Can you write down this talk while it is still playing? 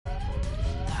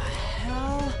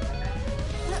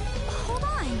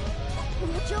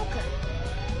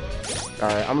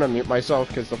Alright, I'm gonna mute myself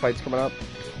because the fight's coming up.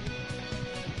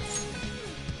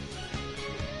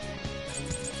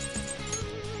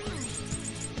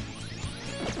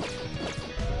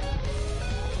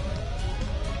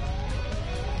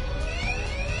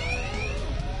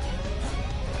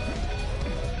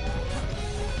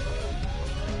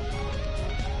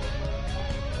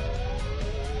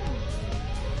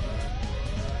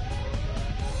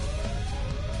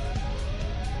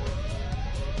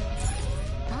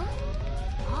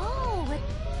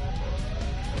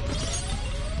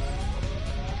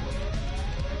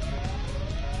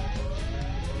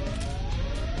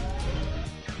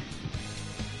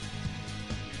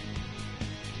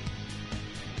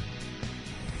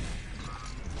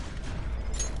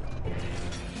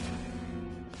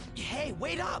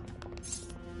 Wait up!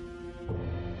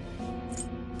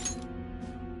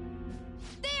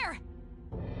 There!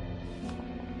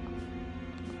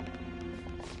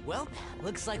 Well,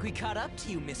 looks like we caught up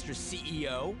to you, Mr.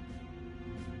 CEO.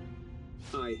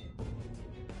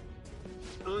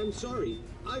 I'm sorry.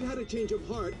 I've had a change of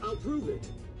heart. I'll prove it.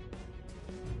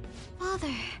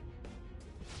 Father.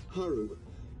 Haru,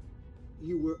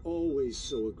 you were always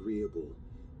so agreeable.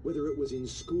 Whether it was in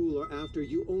school or after,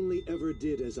 you only ever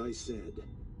did as I said.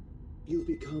 You've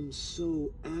become so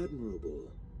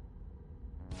admirable.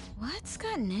 What's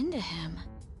gotten into him?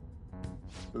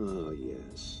 Ah,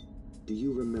 yes. Do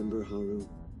you remember, Haru?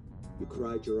 You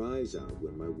cried your eyes out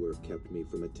when my work kept me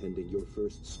from attending your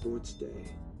first sports day.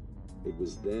 It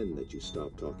was then that you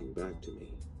stopped talking back to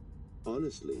me.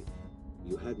 Honestly,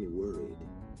 you had me worried.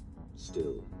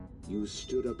 Still, you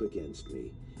stood up against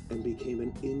me and became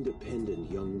an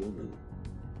independent young woman.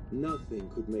 Nothing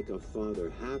could make a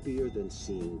father happier than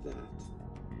seeing that.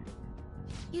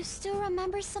 You still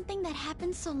remember something that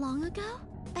happened so long ago?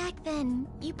 Back then,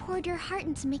 you poured your heart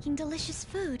into making delicious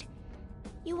food.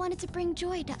 You wanted to bring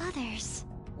joy to others.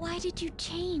 Why did you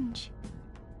change?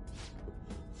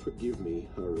 Forgive me,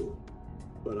 Haru,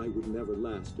 but I would never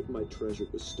last if my treasure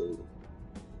was stolen.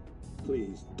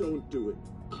 Please, don't do it.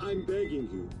 I'm begging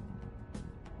you.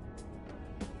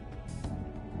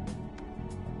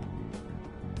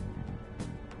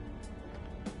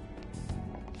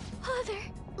 Father,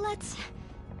 let's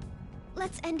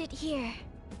end it here.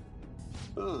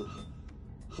 Ah,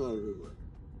 Haru.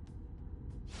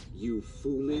 You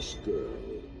foolish girl.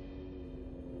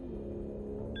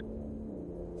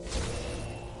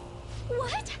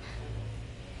 What?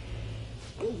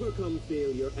 Overcome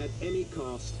failure at any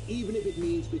cost, even if it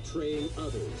means betraying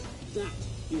others. That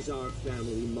is our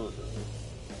family motto.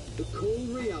 The cold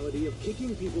reality of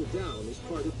kicking people down is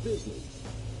part of business.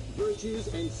 Virtues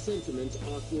and sentiments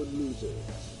are for losers.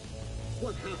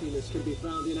 What happiness can be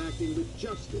found in acting with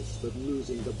justice but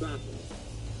losing the battle?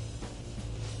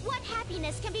 What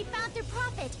happiness can be found through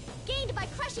profit, gained by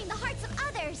crushing the hearts of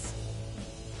others?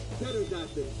 Better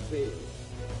that than fail.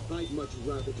 I'd much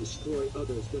rather destroy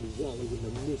others than wallow in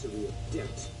the misery of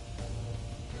debt.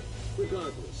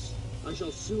 Regardless, I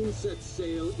shall soon set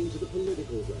sail into the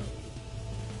political realm.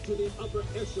 To the upper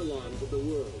echelons of the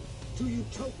world. To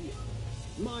Utopia.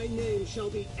 My name shall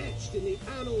be etched in the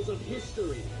annals of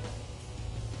history.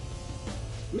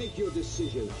 Make your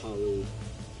decision, Haru.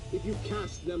 If you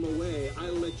cast them away,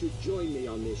 I'll let you join me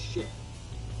on this ship.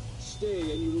 Stay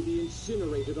and you will be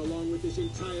incinerated along with this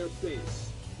entire base.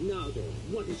 Now then,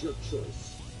 what is your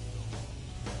choice?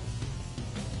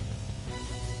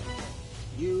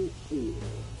 You fool.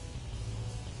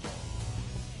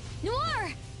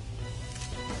 Noir!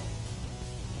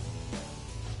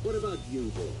 What about you,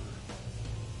 boy?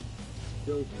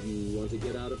 Don't you want to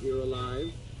get out of here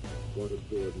alive? Want to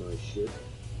board my ship?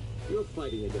 You're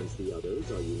fighting against the others,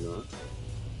 are you not?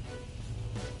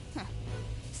 Huh.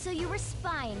 So you were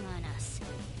spying on us.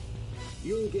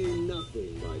 You'll gain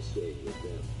nothing by staying with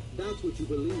them. That's what you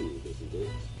believe, isn't it?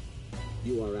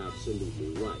 You are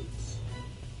absolutely right.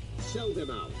 Sell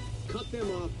them out. Cut them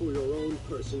off for your own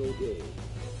personal gain.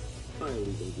 I'll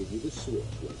even give you the switch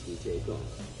once we take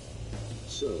off.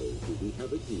 So, do we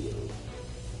have a deal?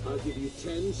 I'll give you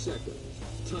 10 seconds.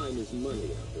 Time is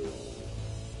money, after all.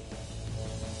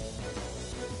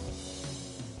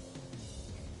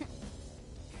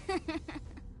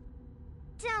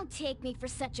 Don't take me for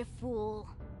such a fool.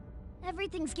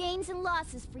 Everything's gains and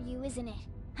losses for you, isn't it?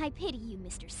 I pity you,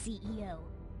 Mr. CEO.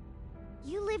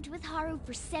 You lived with Haru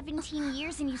for 17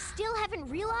 years and you still haven't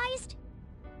realized?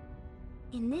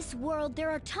 In this world,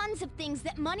 there are tons of things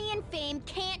that money and fame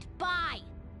can't buy.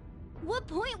 What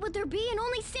point would there be in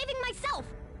only saving myself?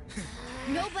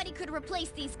 Nobody could replace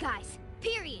these guys,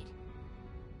 period.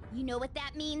 You know what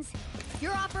that means?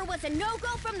 Your offer was a no-go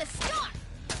from the start!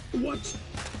 What?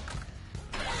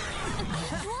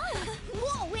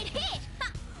 Whoa, it hit!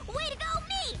 Ha! Way to go,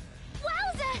 me!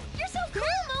 Wowza! You're so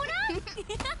cool, Mona!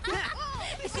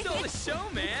 Stole the show,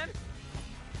 man.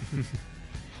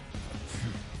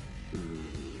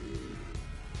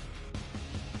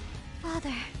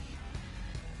 Father.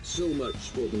 So much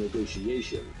for the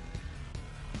negotiation.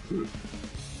 You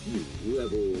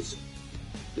rebels.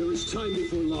 There is time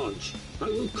before launch. I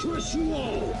will crush you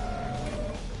all!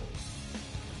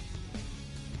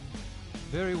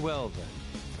 Very well, then.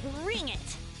 Bring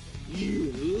it!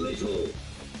 You little!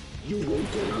 You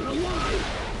won't get out alive!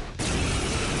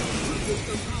 Witness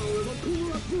the power of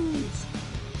Okumura Foods!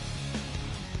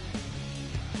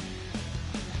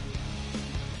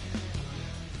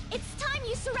 It's time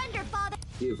you surrender, Father!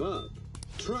 Give up.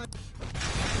 Try...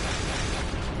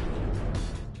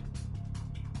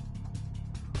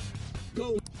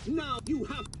 Go! Now you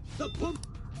have the pump!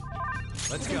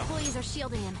 Let's His go. employees are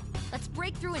shielding him. Let's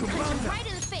break through and punch him right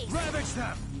in the face! Ravage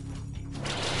them!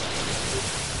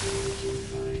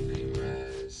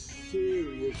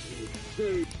 Seriously,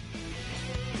 very...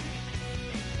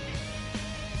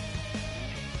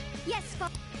 Yes,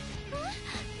 Father.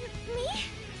 Me?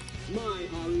 My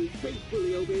Haru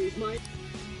faithfully obeys my...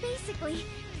 Basically,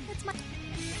 that's my...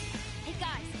 Hey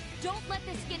guys, don't let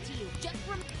this get to you. Just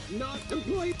remember... Not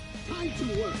employed! Time to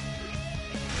work!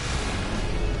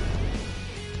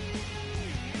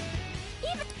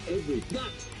 Even Every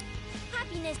nut!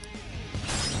 happiness...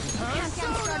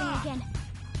 Countdown starting again.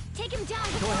 Take him down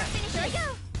before I finish. There you go!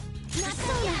 Not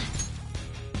so yet!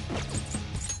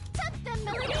 Touch them,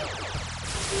 Melody!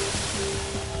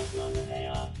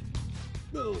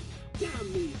 No! Damn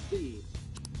these thieves!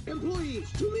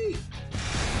 Employees, to me!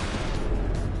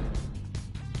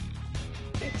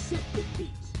 Accept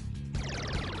defeat!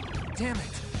 Damn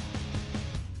it!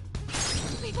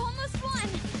 We've almost won!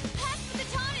 Pass the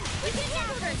baton and switch it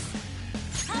backwards!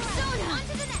 Persona! On to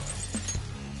the next!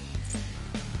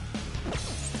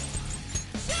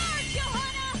 Charge,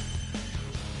 Johanna!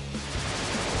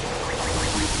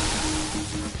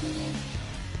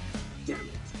 Damn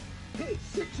it! Hey,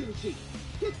 section chief!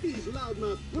 Get these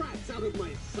loudmouth brats out of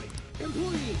my sight!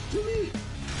 Employees, to me!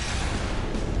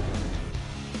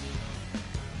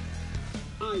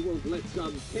 I won't let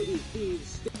some petty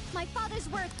thieves My father's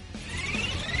worth.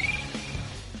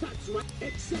 That's right!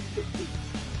 Accept defeat!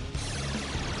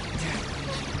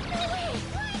 No way!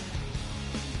 Right!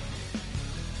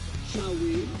 Shall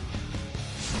we?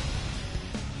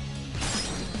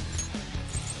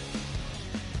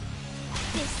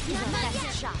 This is a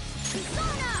best shot.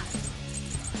 Persona!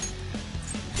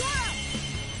 Go!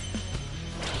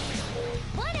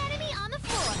 One enemy on the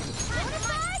floor.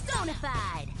 Bonafide,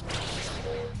 bonafide.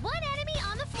 One enemy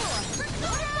on the floor.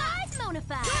 Bonafide,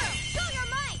 bonafide. Show your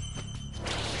might!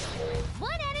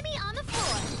 One enemy on the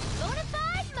floor.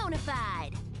 Bonafide,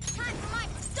 bonafide. Time for my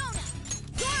persona.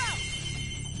 Go!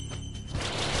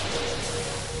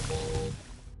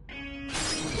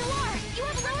 Noir, you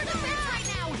have lower defense right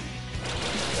now!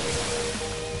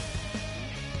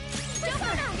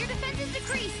 Joker, your defense is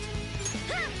decreased!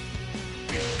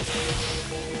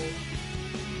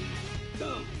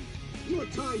 Your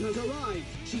time has arrived,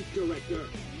 Chief Director!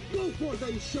 Go forth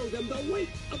and show them the weight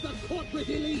of the corporate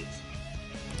elite!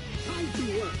 Time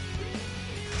to work!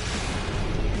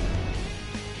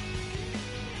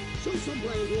 Show some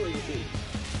brand loyalty!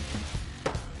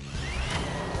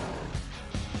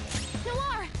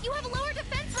 Noir, you have lower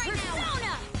defense right now!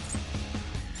 Persona!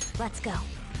 Let's go.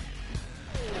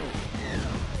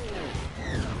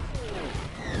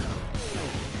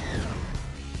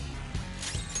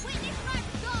 Witness my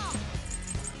resolve!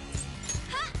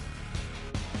 Ha!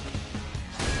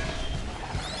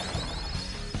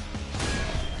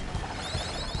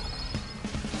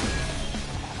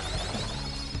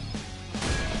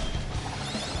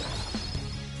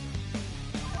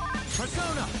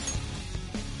 Persona!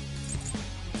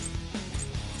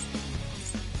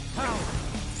 Power!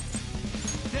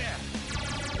 There!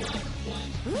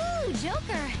 Ooh,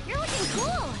 Joker, you're looking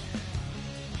cool!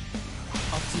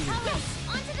 Up to you. Yes,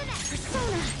 on to the next.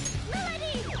 Persona!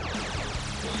 Melody!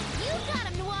 You got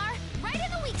him, Noir! Right in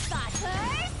the weak spot! Persona!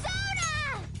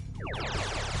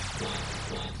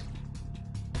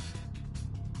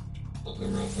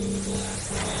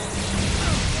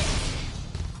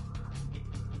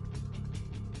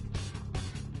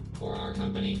 For our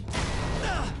company.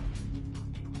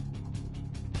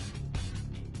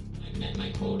 I met my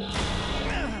quota. I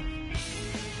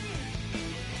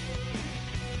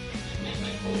met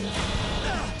my quota.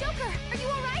 Joker, are you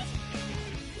alright?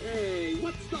 Hey,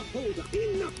 what's the holdup?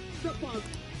 Enough! Step on!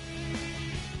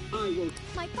 I will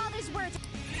My father's words.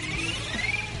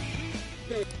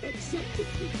 accept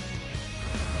defeat!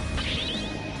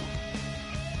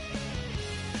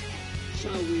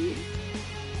 Shall we?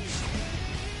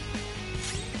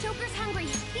 Joker's hungry.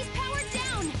 He's powered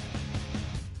down.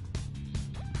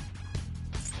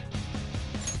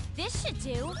 This should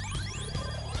do.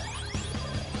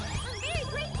 I'm very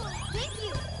grateful. Thank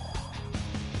you.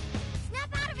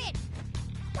 Snap out of it.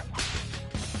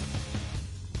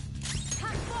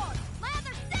 Come forward. My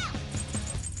other self.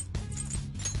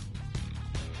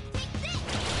 Take this.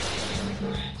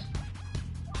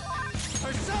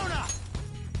 Persona!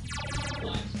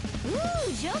 What? Ooh,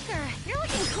 Joker, you're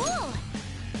looking cool.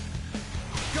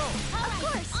 Go! Of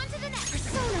course. On to the next.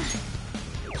 Persona.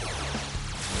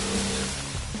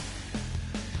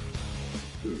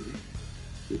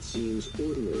 It seems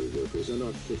ordinary workers are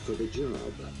not fit for the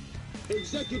job.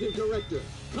 Executive Director,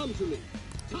 come to me.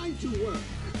 Time to work.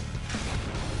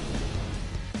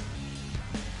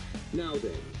 Now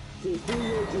then, fulfill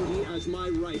your duty as my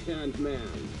right-hand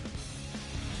man.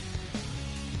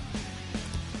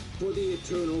 For the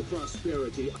eternal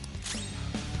prosperity.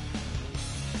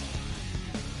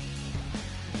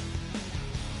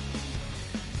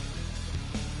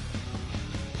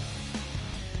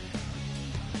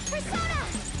 Persona!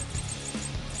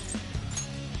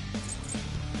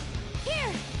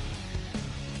 Here!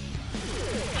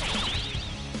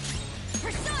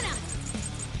 Persona!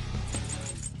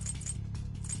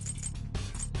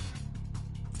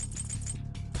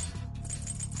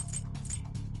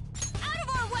 Out of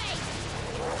our way!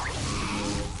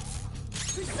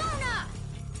 Persona!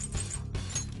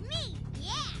 Me,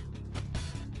 yeah!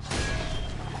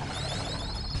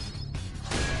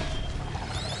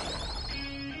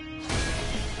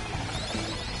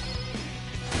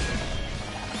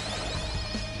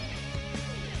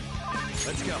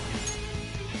 Let's go.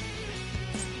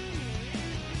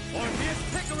 Orpheus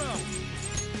Picaro!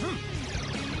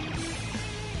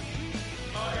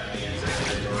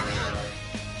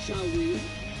 Shall we?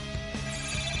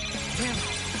 Damn it.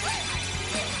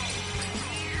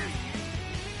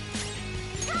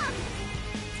 Come!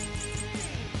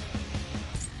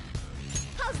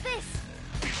 How's this?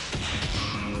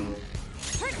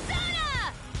 Persona!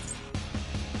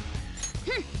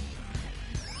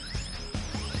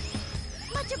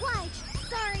 Much obliged.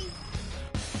 Sorry.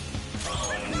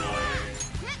 Persona!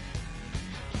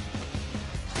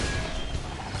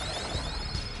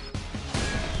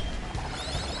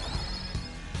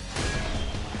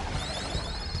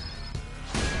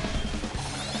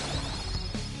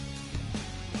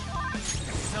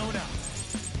 Persona!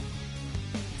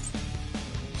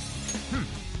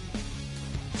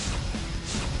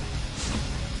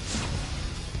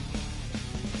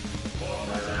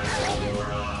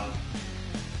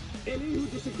 Any who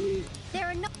disagree, There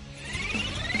are no...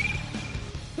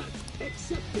 that's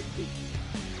accepted.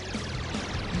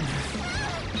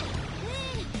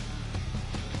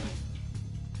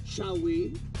 Shall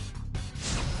we?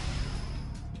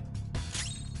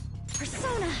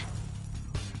 Persona!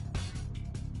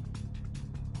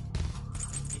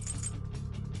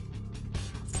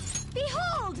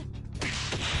 Behold!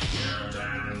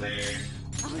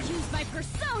 I'll use my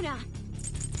persona!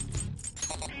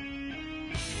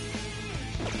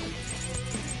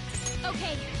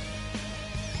 Okay.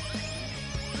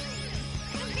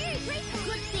 I'm very grateful.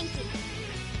 Good thinking.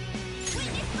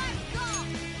 Witness my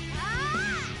resolve!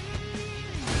 Ah!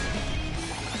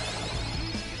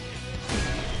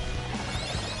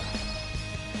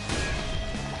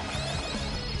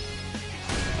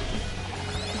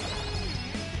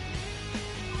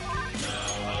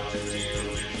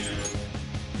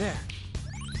 There.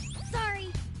 Sorry.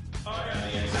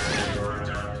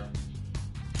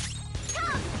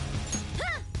 Come!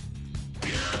 Huh!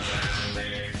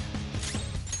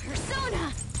 Persona!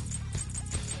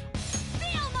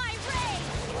 Feel my rage!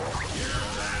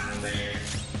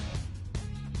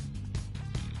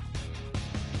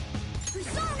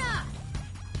 Persona!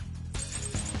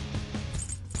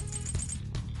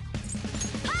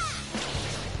 Ha!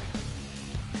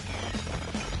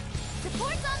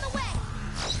 Support's on the way!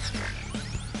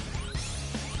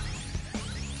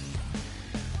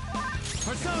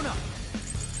 Persona!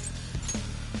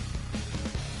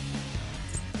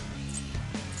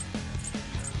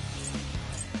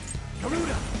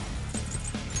 Garuda!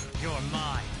 You're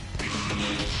mine.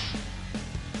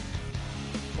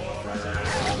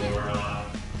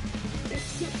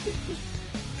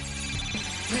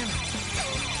 Damn it.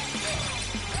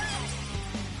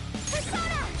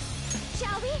 Persona!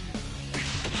 Shall we?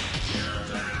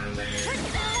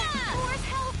 Persona! Where's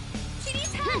help? She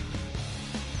needs help!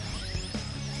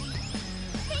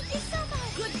 Thank you so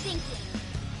much! Good thinking!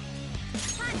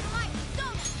 Time for my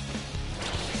persona!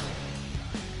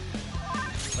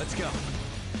 Let's go.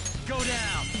 Go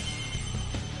down!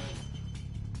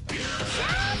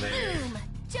 Boom!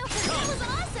 Joker, that was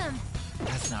awesome!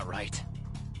 That's not right.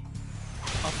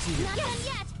 Up to you. Not done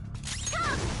yet!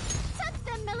 Come! Touch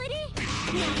them, Melody!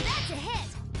 Now that's a hit!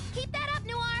 Keep that up,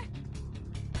 Noir!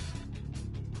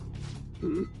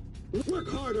 Work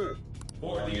harder!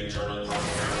 For the eternal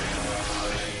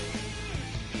prosperity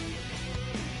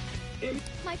of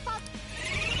My fault.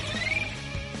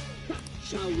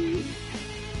 Shall we?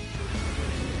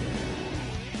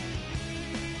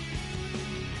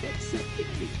 Accept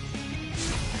defeat.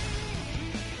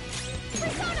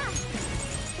 Persona!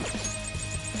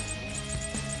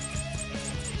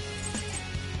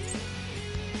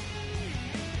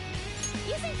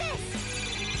 Using this!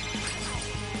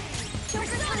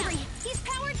 Joker's hungry! He's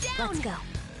powered down! Let's go.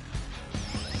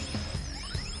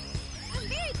 I'm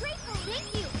very grateful,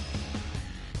 thank you!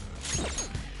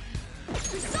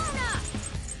 Persona!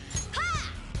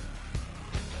 Ha!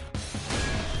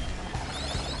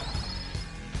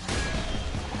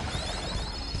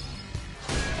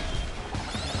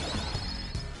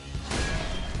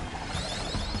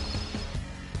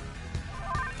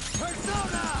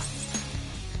 Persona!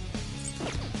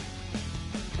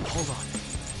 Hold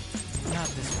on. Not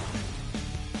this one.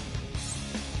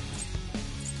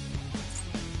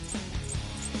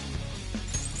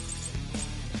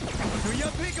 To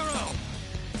your Picaro!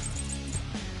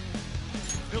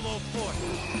 Below Fort!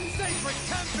 Sacred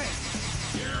Tempest!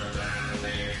 You're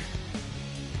badly.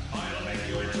 I'll make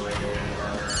you into a human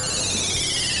burger.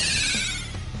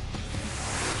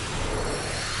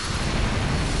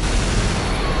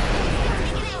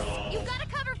 You've got to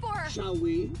cover for her! Shall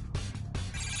we?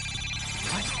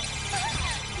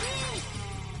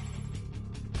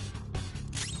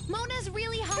 Mona's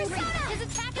really hungry. His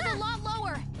attack is a lot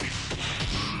lower.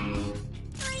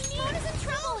 Mona's in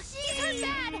trouble. She's hurt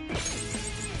bad.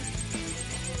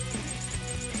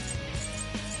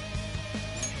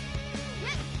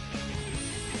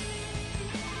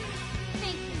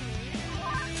 Thank you.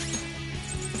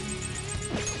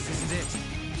 This isn't it.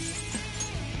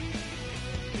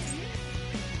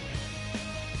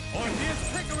 Orpheus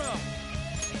Picaro!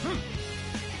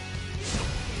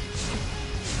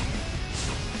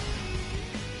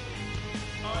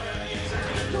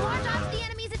 Noir dodged the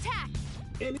enemy's attack.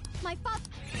 And My fault.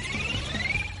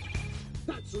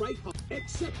 that's right.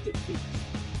 Accept defeat.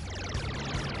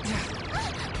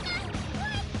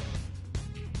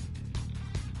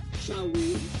 Shall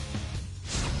we?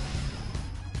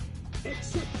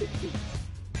 Accept defeat.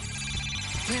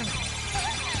 Damn it!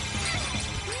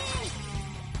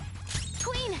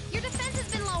 Queen, your defense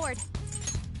has been lowered.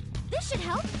 This should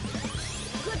help.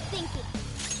 Good thinking.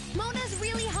 Mona's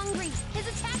really hungry. His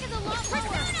attack is a lot lower.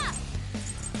 Persona!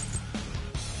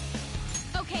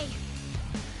 Okay.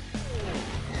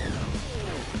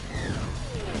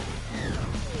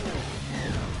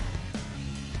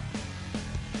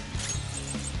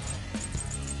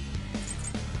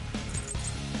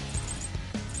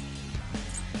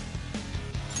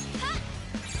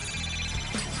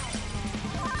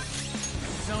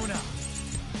 Persona!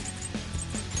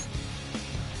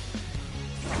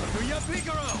 To your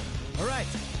Picaro! Alright.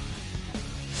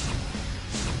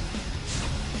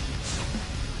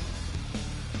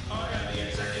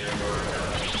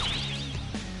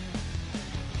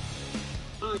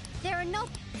 There are no...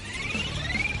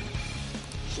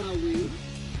 Shall we?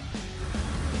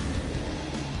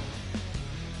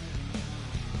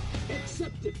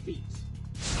 Accept defeat.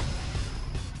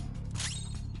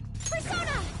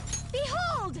 Persona!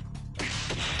 Behold!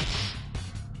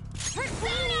 Her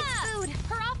queen needs food.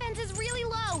 Her offense is really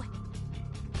low.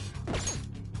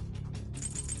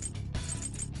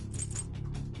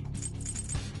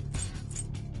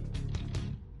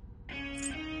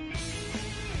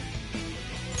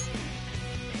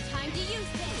 Time to use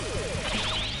this.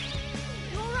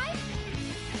 You all right?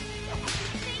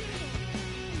 Thank you.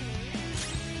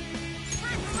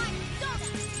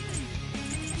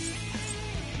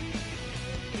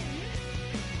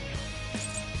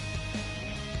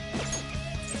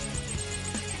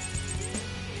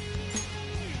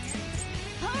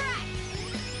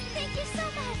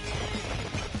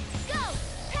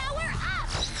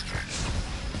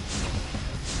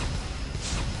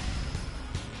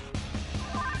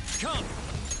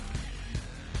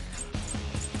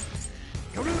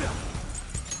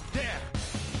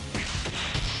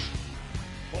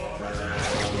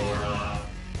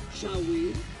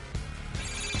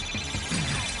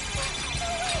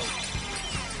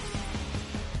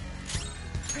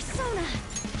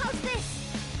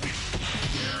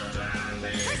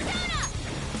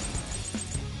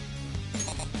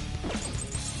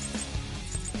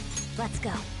 Let's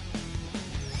go.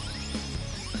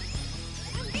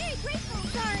 I'm very grateful.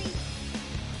 Sorry.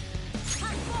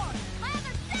 Hot forward. My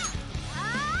other self.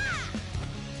 Ah!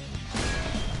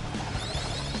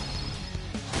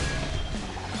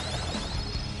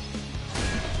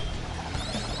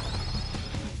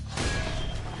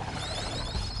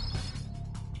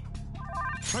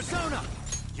 Persona!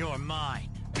 You're mine.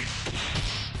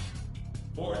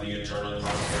 For the eternal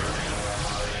prosperity of our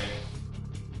body.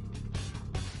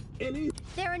 Any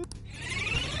There are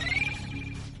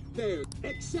there,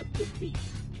 accept defeat.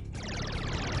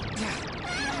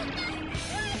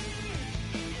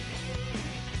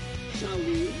 Shall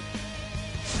we?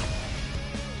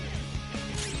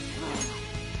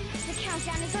 The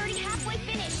countdown is already halfway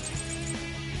finished.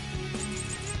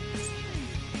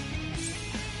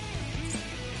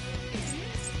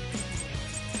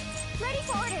 Ready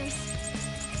for orders.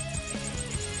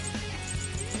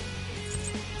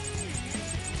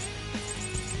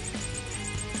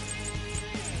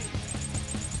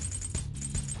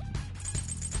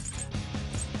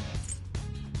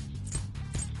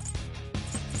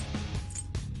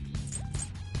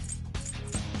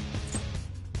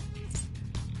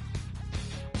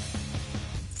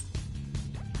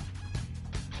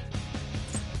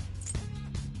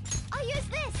 I'll use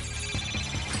this.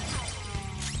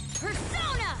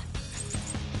 Persona!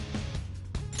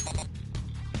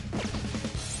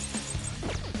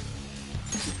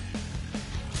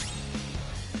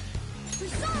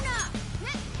 Persona!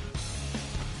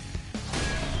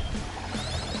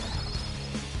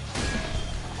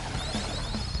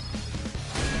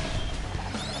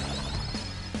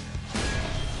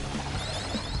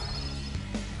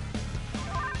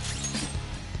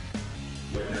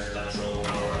 Witness the true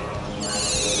power of Okumura.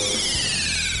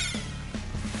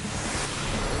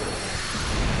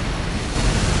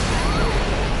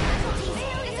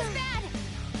 This is bad!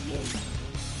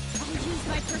 I'll use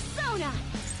my persona!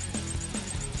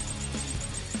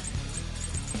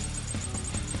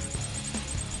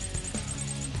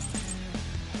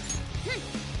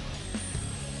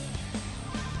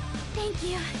 Thank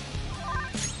you.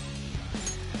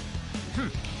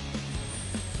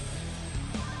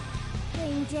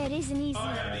 Playing dead isn't easy.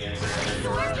 I am the anticipated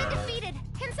Sora's been director defeated.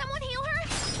 Can someone heal her?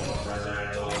 for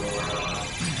President Okumura.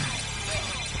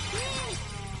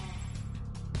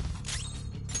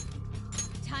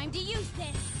 Time to use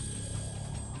this.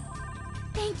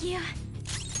 Thank you.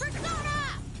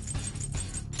 Persona!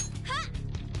 Ha!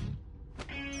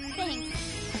 Thanks.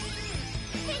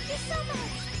 Thank you so much.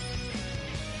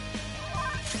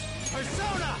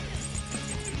 Persona!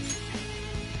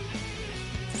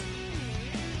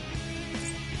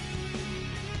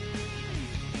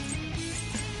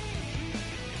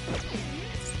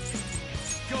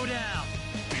 Go down!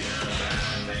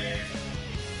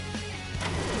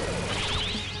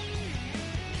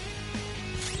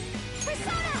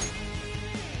 Persona!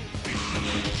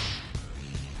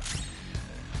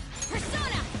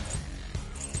 Persona!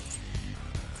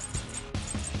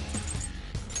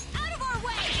 Out of our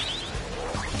way!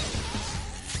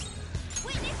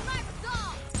 Witness my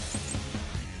resolve!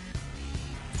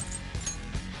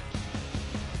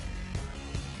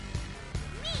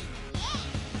 Me, yeah!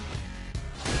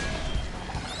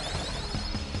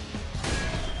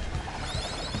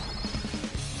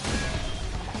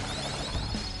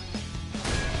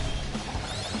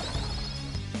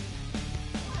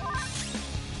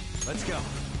 Let's go.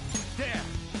 There!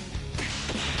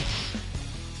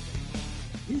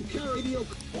 You carry the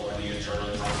For the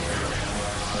eternal prosperity of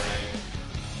our body.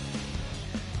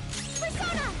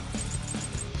 Persona!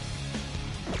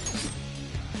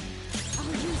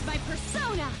 I'll use my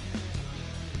persona!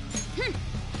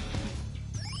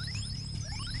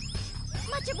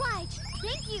 Much obliged!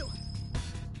 Thank you!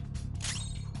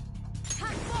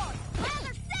 Hot forward! My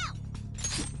other self!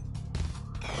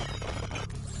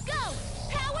 Go!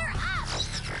 Power up!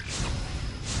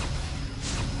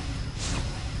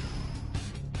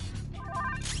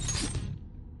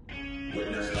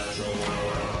 Witness the true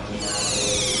power of Okumura.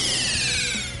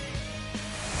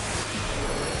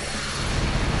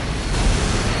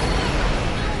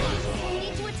 We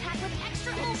need to attack with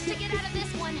extra oomph to get out of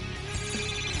this one!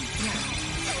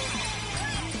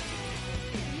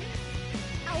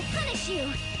 I'll punish you!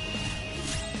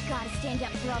 Gotta stand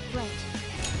up for our friend.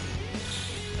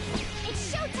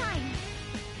 It's showtime!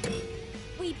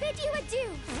 We bid you adieu!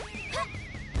 Huh.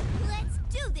 Let's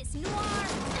do this, Noir!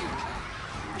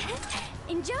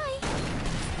 Enjoy!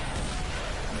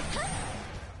 Huh.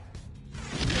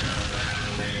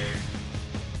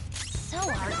 So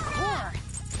hardcore!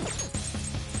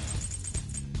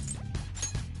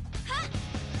 Huh.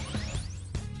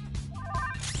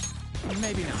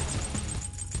 maybe not.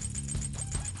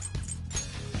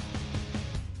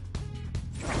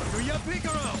 Yuya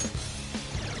Picaro!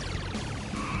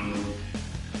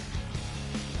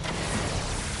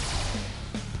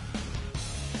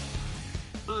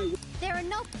 There are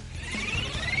no...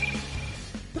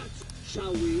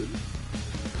 Shall we?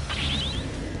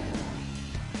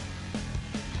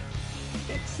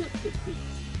 Accept defeat.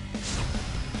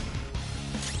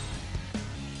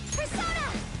 Persona!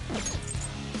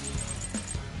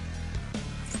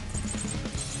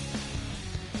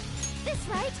 This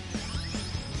right?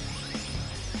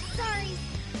 Sorry.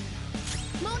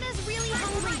 Mona's really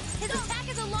hungry. His attack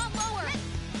is a lot lower.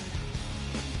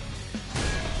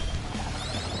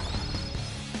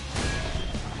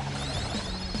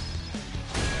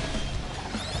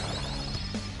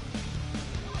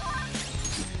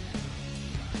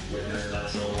 Witness the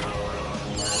true power of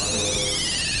Okumura.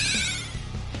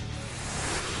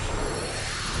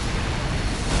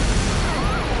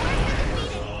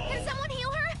 Can someone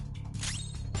heal her?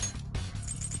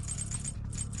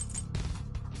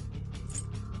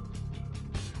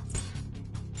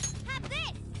 Have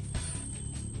this!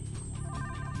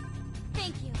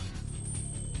 Thank you.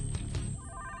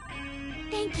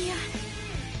 Thank you.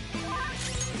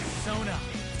 Sona!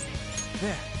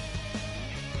 There.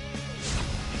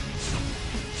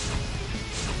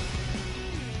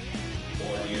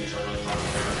 For the eternal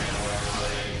prosperity of our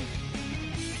flame.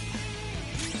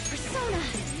 Persona!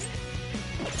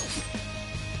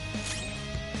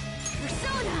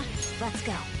 Persona! Let's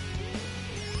go.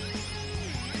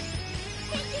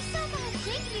 Thank you so much.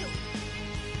 Thank you.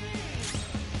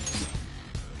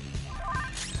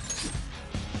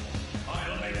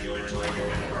 I'll make you into a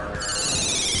human burger.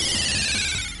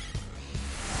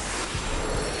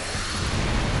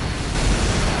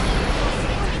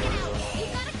 Take it out.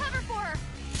 You've got to cover for her.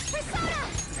 Persona!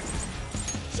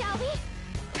 Shall we?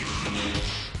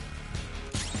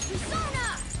 Persona!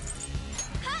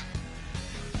 Huh?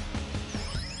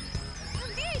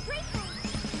 I'm very grateful.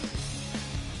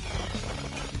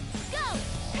 Go!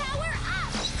 Power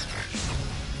up!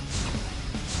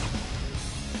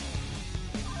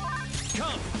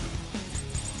 Come!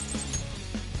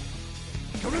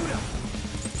 Garuda!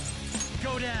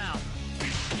 Go down!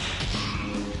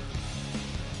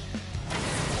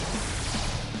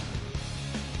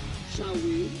 Shall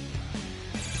we?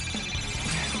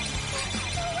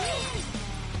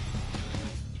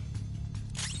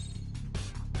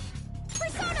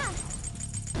 Persona!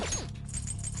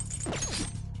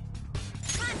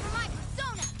 Time for my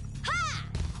persona! Ha!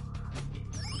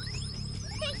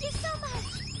 Thank you so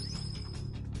much!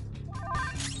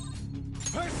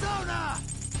 Persona!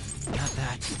 Not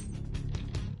that.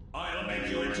 I'll make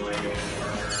you into a human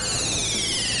burger.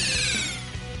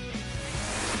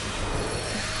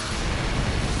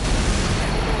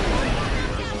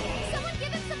 Someone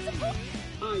give him some support!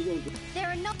 I won't There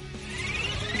are no...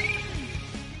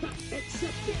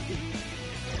 accept defeat.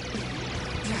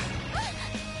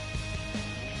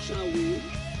 Shall we?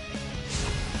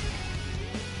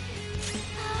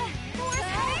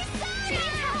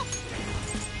 Help!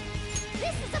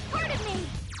 This is a part of me!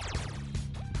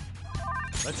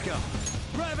 Let's go.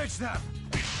 Ravage them!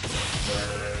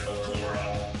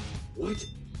 Okumura. What?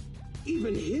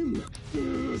 Even him?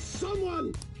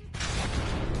 Someone!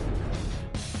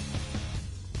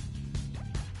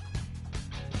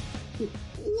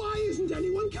 Why isn't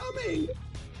anyone coming?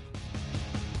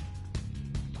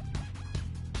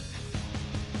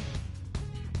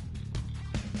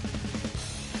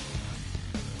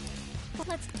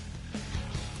 Let's...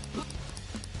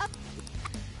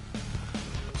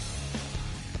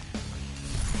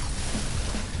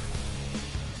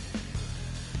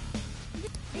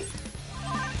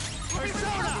 Everyone's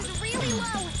health is really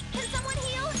low! Can someone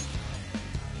heal?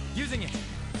 Using it.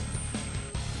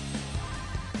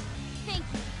 Thank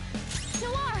you.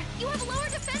 Noir, you have lower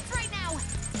defense right now!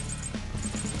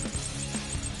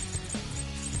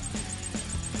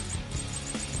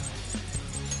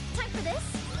 Time for this?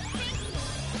 Thank you.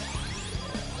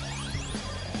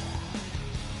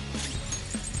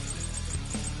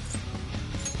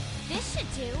 This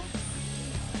should do.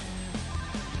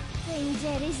 Playing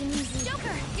dead isn't easy.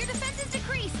 Joker, your defense is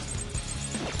decreased!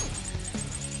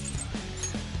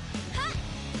 Ha!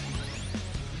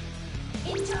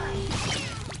 Enjoy!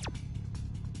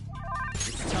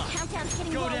 It's time. Countdown's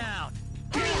getting Go low. down!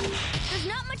 Hurry up! There's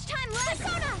not much time left!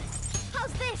 Persona!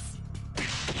 How's this?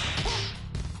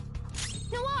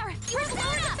 Noir, you have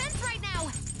lower defense right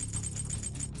now!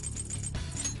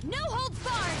 No holds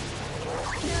barred!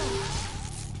 No.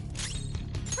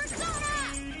 Persona!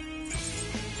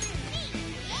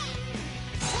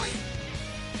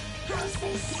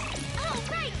 this? Oh,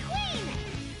 right, Queen!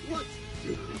 What?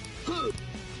 Haru!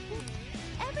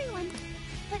 Everyone,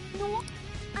 but no,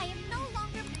 I am no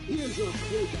longer... Here's your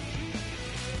queen.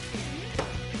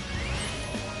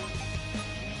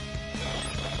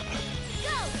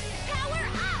 Go! Power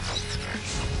up!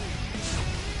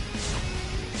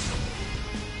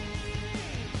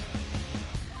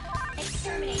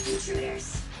 Exterminate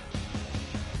intruders.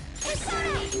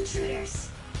 Exterminate intruders.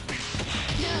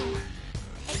 No!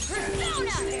 Exterminate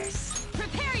intruders.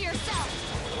 Prepare yourself!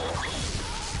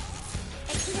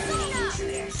 Exterminate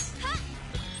intruders. Ha!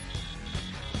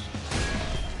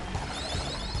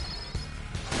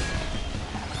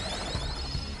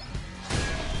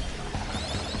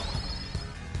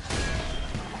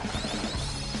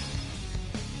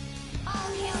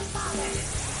 All hail Father.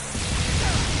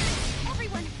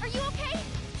 Everyone, are you okay?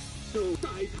 So,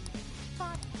 die.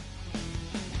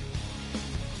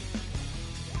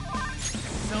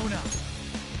 Sona.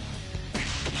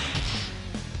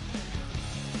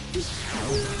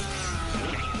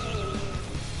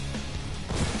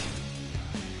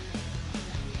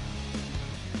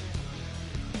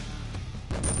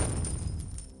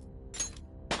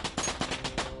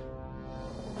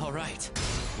 All right,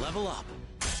 level up.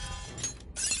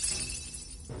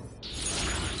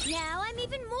 Now I'm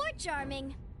even more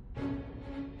charming.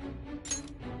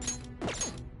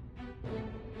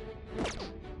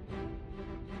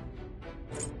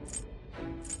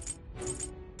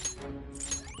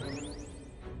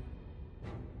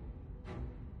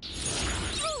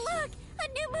 Oh, look! A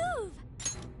new move!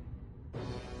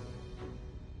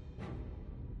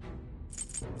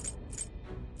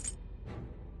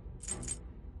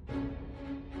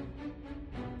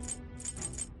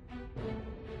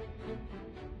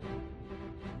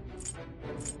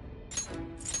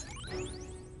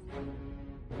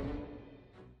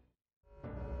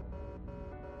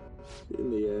 In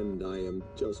the end, I am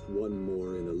just one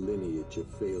more in a lineage of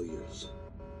failures.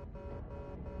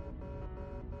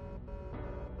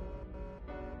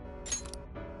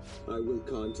 I will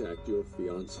contact your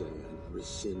fiancé and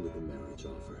rescind the marriage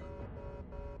offer.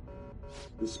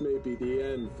 This may be the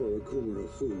end for Okumura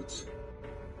Foods.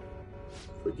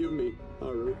 Forgive me,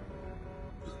 Haru.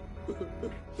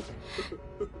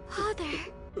 Father...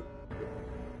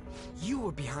 You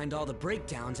were behind all the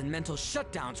breakdowns and mental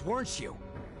shutdowns, weren't you?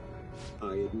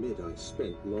 I admit I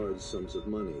spent large sums of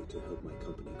money to help my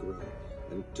company grow,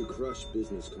 and to crush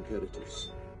business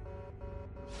competitors.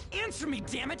 Answer me,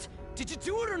 damn it! Did you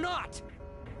do it or not?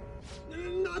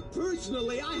 Not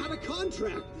personally, I had a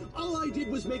contract! All I did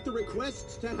was make the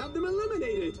requests to have them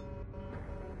eliminated!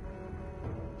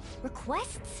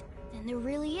 Requests? Then there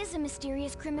really is a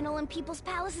mysterious criminal in people's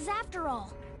palaces after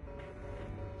all.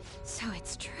 So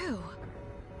it's true.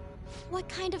 What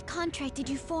kind of contract did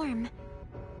you form?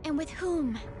 And with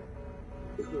whom?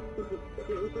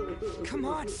 Come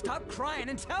on, stop crying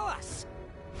and tell us!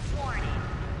 Warning.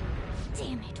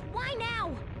 Damn it, why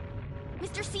now?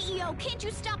 Mr. CEO, can't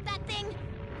you stop that thing?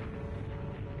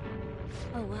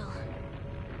 Oh well.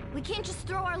 We can't just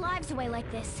throw our lives away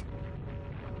like this.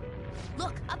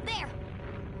 Look, up there!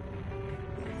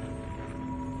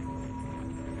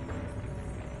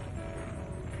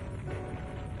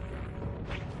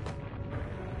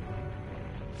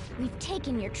 We've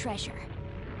taken your treasure.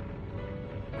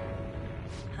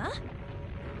 Huh?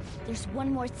 There's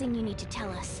one more thing you need to tell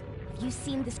us. Have you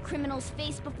seen this criminal's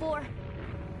face before?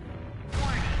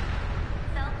 Warning.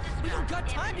 We don't Self-destruct got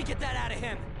time to imminent. get that out of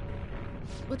him!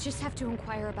 We'll just have to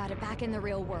inquire about it back in the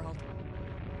real world.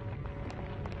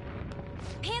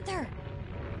 Panther!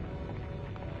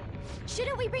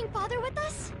 Shouldn't we bring Father with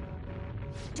us?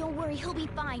 Don't worry, he'll be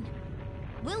fine.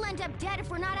 We'll end up dead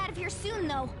if we're not out of here soon,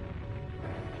 though.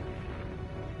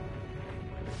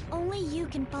 Only you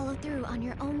can follow through on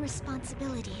your own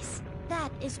responsibilities.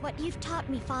 That is what you've taught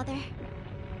me, Father.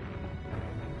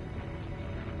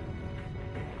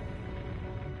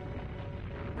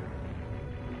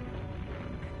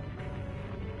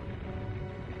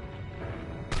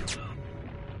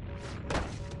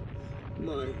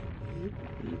 My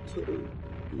utopia.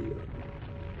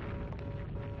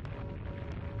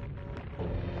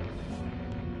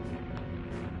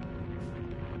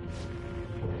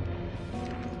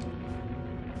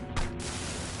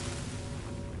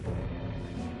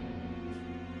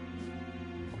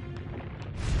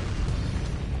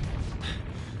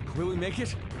 Will we make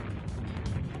it?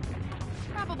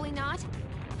 Probably not.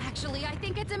 Actually, I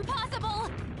think it's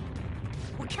impossible!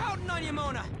 We're counting on you,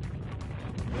 Mona!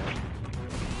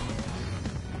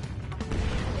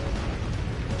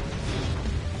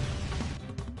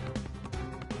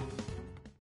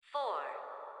 Four,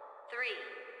 three,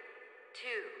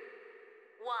 two,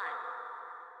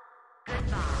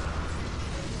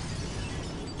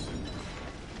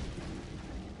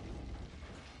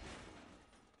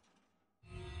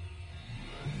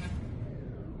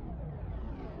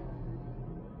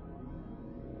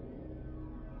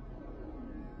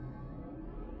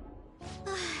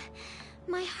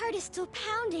 My heart is still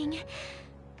pounding.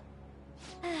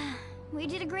 We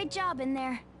did a great job in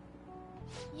there.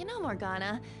 You know,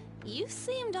 Morgana, you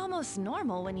seemed almost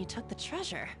normal when you took the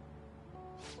treasure.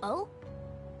 Oh?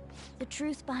 The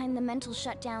truth behind the mental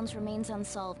shutdowns remains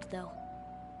unsolved, though.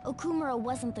 Okumura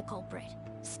wasn't the culprit.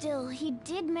 Still, he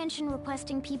did mention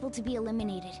requesting people to be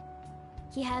eliminated.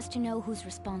 He has to know who's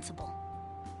responsible.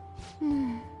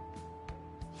 Mom.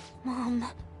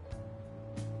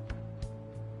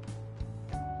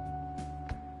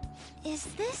 Is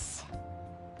this...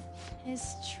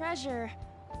 His treasure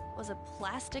was a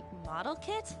plastic model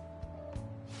kit?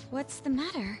 What's the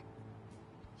matter?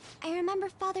 I remember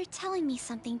Father telling me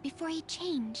something before he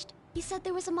changed. He said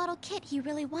there was a model kit he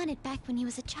really wanted back when he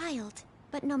was a child.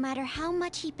 But no matter how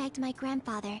much he begged my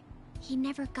grandfather, he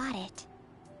never got it.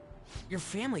 Your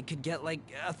family could get like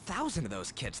 1,000 of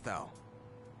those kits, though.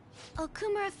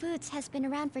 Okumura Foods has been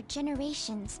around for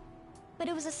generations, but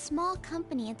it was a small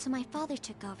company until my father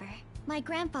took over. My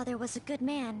grandfather was a good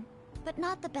man, but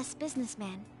not the best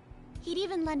businessman. He'd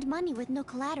even lend money with no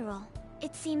collateral.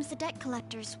 It seems the debt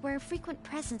collectors were a frequent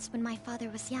presence when my father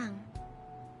was young.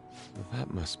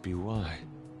 That must be why.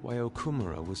 Why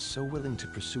Okumura was so willing to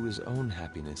pursue his own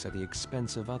happiness at the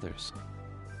expense of others.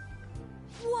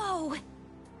 Whoa!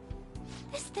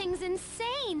 This thing's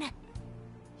insane!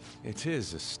 It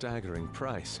is a staggering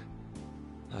price.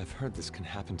 I've heard this can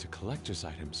happen to collector's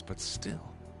items, but still.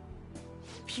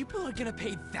 People are gonna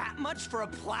pay that much for a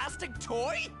plastic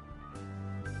toy?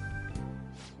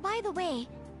 By the way,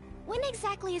 when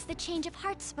exactly is the change of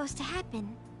heart supposed to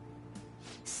happen?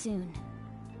 Soon.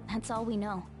 That's all we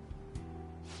know.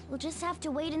 We'll just have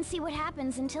to wait and see what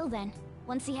happens until then.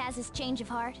 Once he has his change of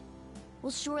heart,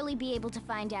 we'll surely be able to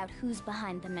find out who's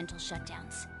behind the mental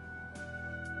shutdowns.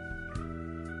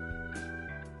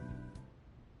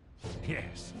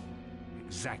 Yes,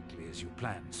 exactly as you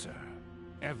planned, sir.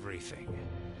 Everything.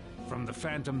 From the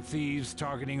Phantom Thieves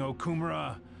targeting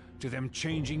Okumura, to them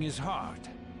changing his heart.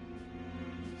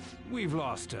 We've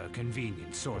lost a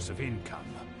convenient source of income,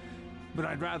 but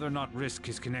I'd rather not risk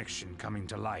his connection coming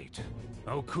to light.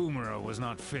 Okumura was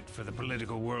not fit for the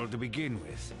political world to begin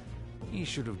with. He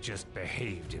should have just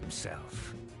behaved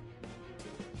himself.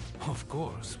 Of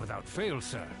course, without fail,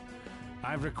 sir.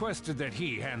 I've requested that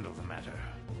he handle the matter.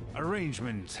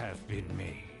 Arrangements have been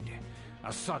made.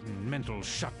 A sudden mental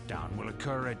shutdown will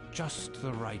occur at just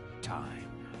the right time.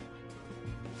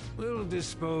 We'll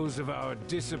dispose of our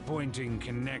disappointing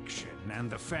connection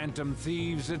and the Phantom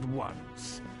Thieves at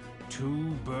once.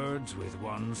 2 birds with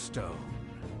 1 stone.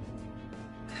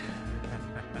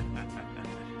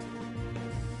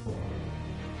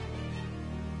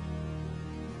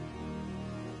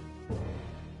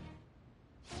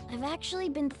 I've actually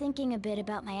been thinking a bit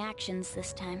about my actions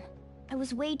this time. I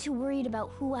was way too worried about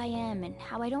who I am and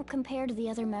how I don't compare to the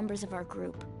other members of our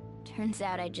group. Turns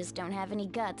out I just don't have any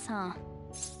guts, huh?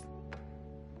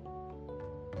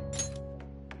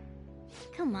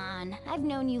 Come on, I've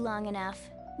known you long enough.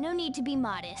 No need to be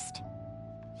modest.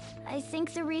 I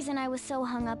think the reason I was so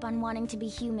hung up on wanting to be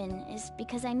human is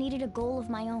because I needed a goal of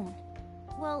my own.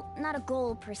 Well, not a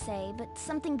goal per se, but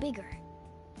something bigger.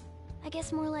 I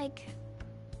guess more like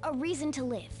a reason to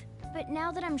live. But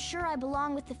now that I'm sure I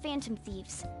belong with the Phantom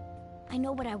Thieves, I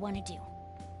know what I want to do.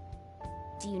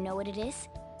 Do you know what it is?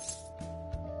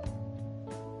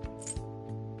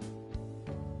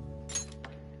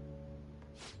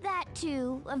 That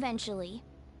too, eventually.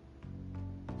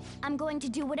 I'm going to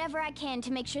do whatever I can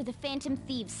to make sure the Phantom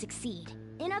Thieves succeed.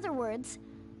 In other words,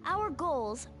 our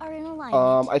goals are in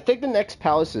alignment. I think the next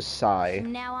palace is Sai.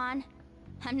 From now on,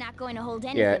 I'm not going to hold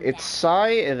anything Yeah, back. it's Sai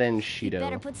and then You Shido.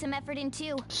 better put some effort in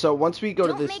too. So once we go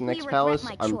Don't to this make me next regret palace,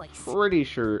 my I'm choice. pretty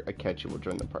sure Akechi will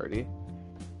join the party.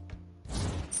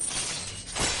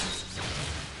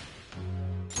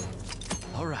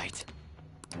 All right.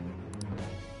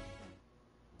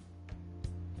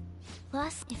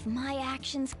 Plus, if my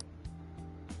actions...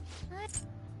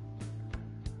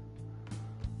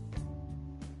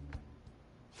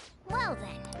 Well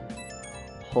then.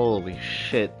 Holy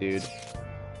shit, dude.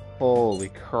 Holy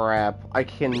crap. I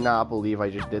cannot believe I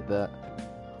just did that.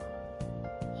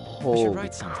 Holy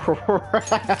write something.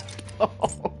 crap.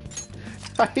 Oh.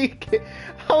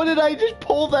 How did I just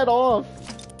pull that off?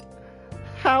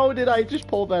 How did I just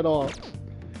pull that off?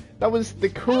 That was the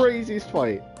craziest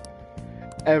fight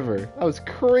ever. That was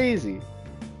crazy.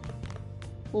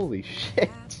 Holy shit.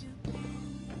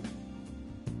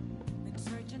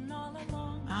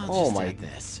 I'll Oh just my add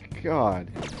this. god.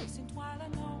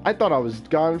 I thought I was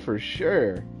gone for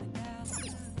sure.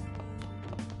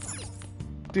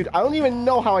 Dude, I don't even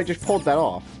know how I just pulled that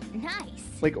off.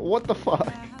 Nice. Like, what the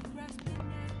fuck?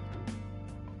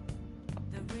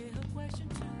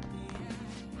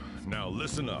 Now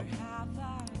listen up.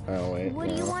 Oh wait. What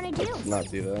do you want to do? Let's not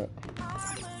do that.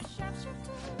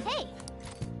 Hey!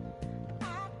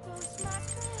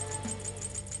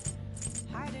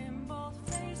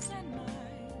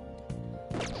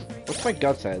 What's my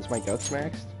guts at? Is my guts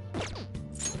maxed?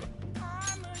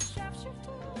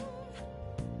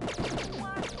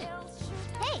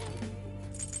 Hey!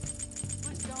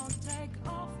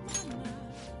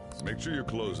 Make sure you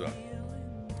close up.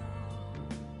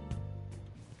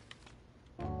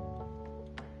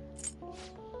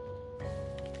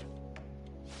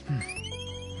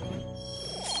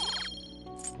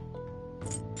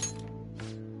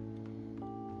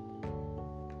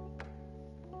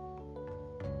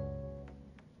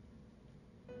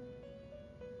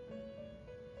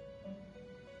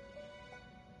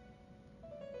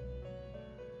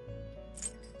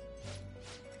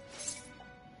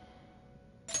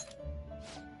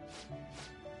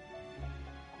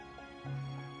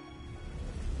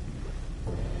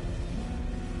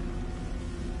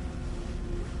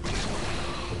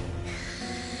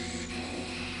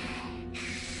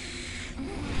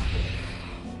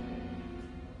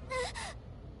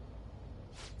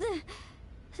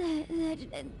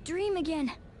 That dream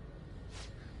again.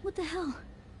 What the hell?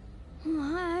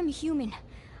 Oh, I'm human.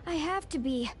 I have to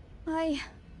be.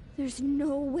 There's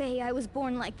no way I was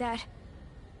born like that.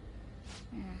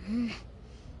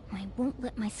 I won't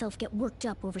let myself get worked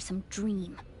up over some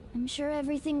dream. I'm sure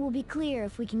everything will be clear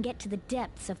if we can get to the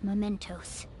depths of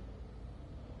mementos.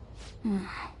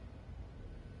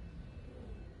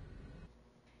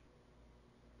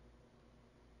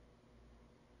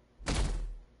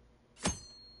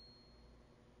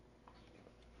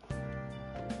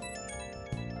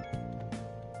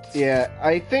 Yeah,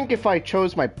 I think if I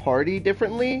chose my party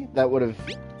differently, that would have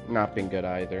not been good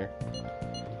either.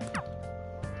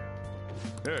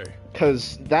 Hey.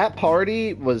 Because that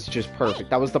party was just perfect.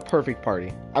 That was the perfect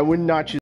party. I would not choose